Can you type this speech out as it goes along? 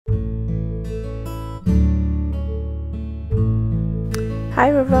Hi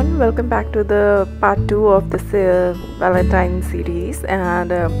everyone, welcome back to the part 2 of this Valentine series,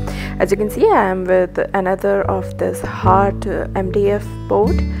 and as you can see I am with another of this heart MDF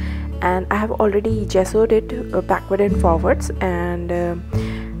board, and I have already gessoed it backward and forwards, and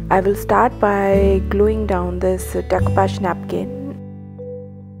I will start by gluing down this decoupage napkin.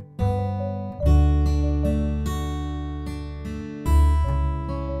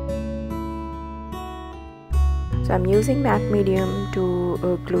 So I'm using matte medium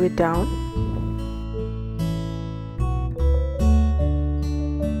to glue it down.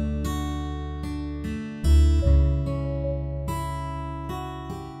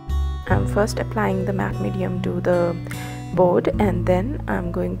 I'm first applying the matte medium to the board, and then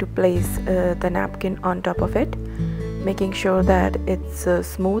I'm going to place the napkin on top of it, making sure that it's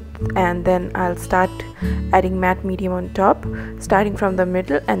smooth, and then I'll start adding matte medium on top, starting from the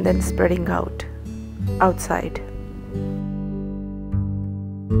middle and then spreading out outside.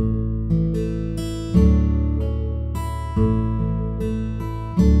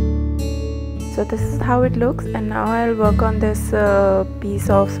 So this is how it looks, and now I'll work on this piece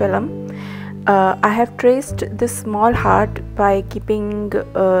of film. I have traced this small heart by keeping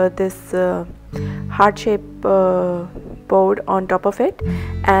this heart shape board on top of it,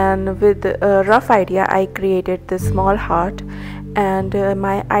 and with a rough idea I created this small heart, and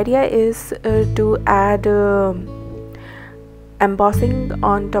my idea is to add embossing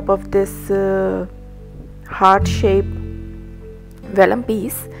on top of this heart shape vellum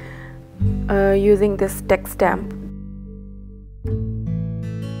piece using this text stamp.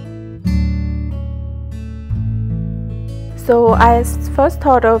 So I first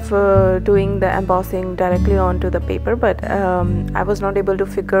thought of doing the embossing directly onto the paper, but I was not able to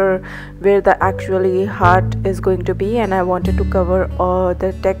figure where the actually heart is going to be, and I wanted to cover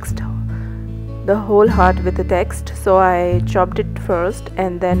the text, the whole heart with the text. So I chopped it first,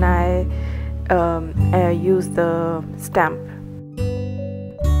 and then I used the stamp.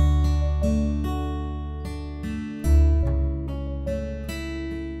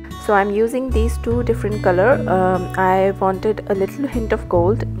 So I'm using these two different color. I wanted a little hint of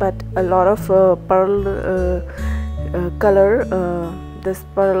gold, but a lot of pearl color, this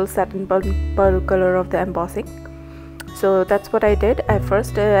pearl satin pearl color of the embossing. So that's what I did. I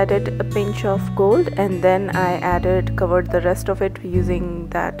first added a pinch of gold, and then I covered the rest of it using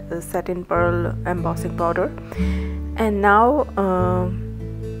that satin pearl embossing powder. And now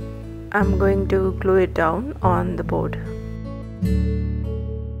I'm going to glue it down on the board.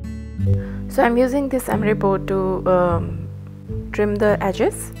 So I'm using this emery board to trim the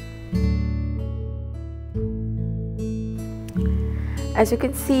edges. As you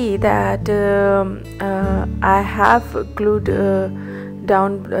can see that I have glued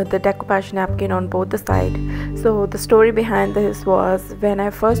down the decoupage napkin on both the sides. So the story behind this was, when I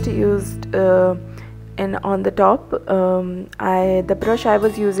first used on the top, the brush I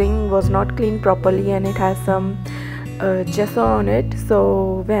was using was not cleaned properly, and it has some gesso on it.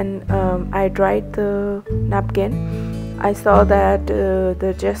 So when I dried the napkin, I saw that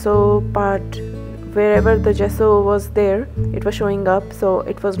the gesso part, wherever the gesso was there, it was showing up, so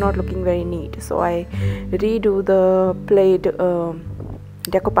it was not looking very neat. So I redo the plaid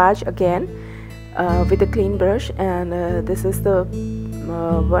decoupage again with a clean brush, and this is the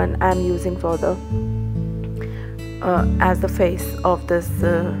one I'm using for the as the face of this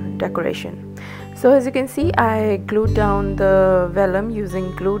decoration. So as you can see, I glued down the vellum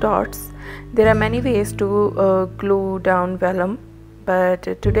using glue dots. There are many ways to glue down vellum, but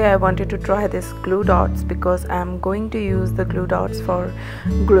today I wanted to try this glue dots because I'm going to use the glue dots for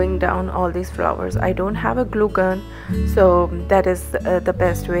gluing down all these flowers. I don't have a glue gun, so that is the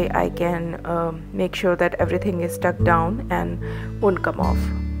best way I can make sure that everything is stuck down and won't come off.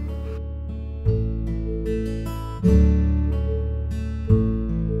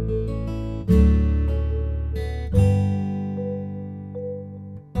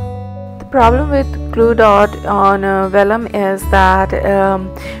 Problem with glue dot on vellum is that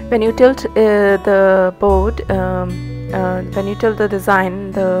when you tilt the board, when you tilt the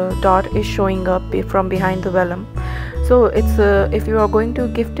design, the dot is showing up from behind the vellum. So it's if you are going to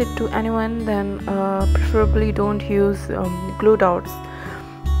gift it to anyone, then preferably don't use glue dots,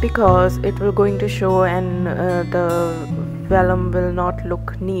 because it will going to show, and the vellum will not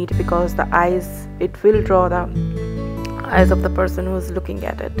look neat, because the eyes, it will draw the eyes of the person who is looking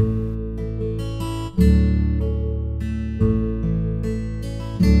at it.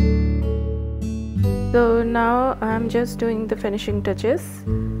 So now I'm just doing the finishing touches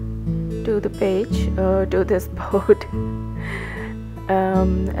to the page, to this board.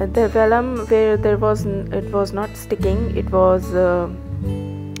 The vellum where it was not sticking, it was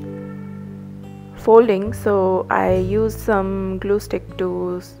folding, so I used some glue stick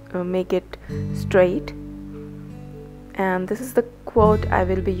to make it straight. And this is the quote I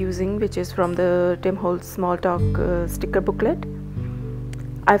will be using, which is from the Tim Holtz Small Talk sticker booklet.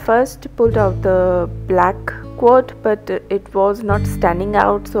 I first pulled out the black quote, but it was not standing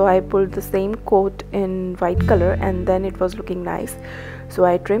out, so I pulled the same quote in white color, and then it was looking nice, so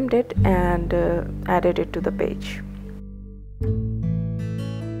I trimmed it and added it to the page. I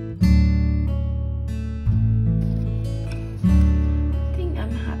think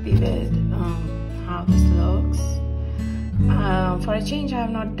I'm happy with how this looks. For a change, I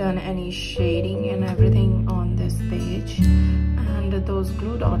have not done any shading and everything on this page, and those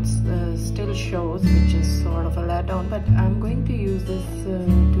glue dots still shows, which is sort of a letdown, but I'm going to use this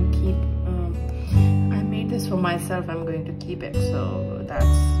to keep. I made this for myself. I'm going to keep it, so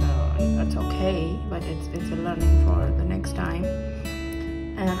that's okay, but it's a learning for the next time.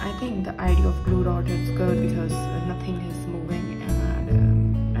 And I think the idea of glue dot is good because nothing is moving.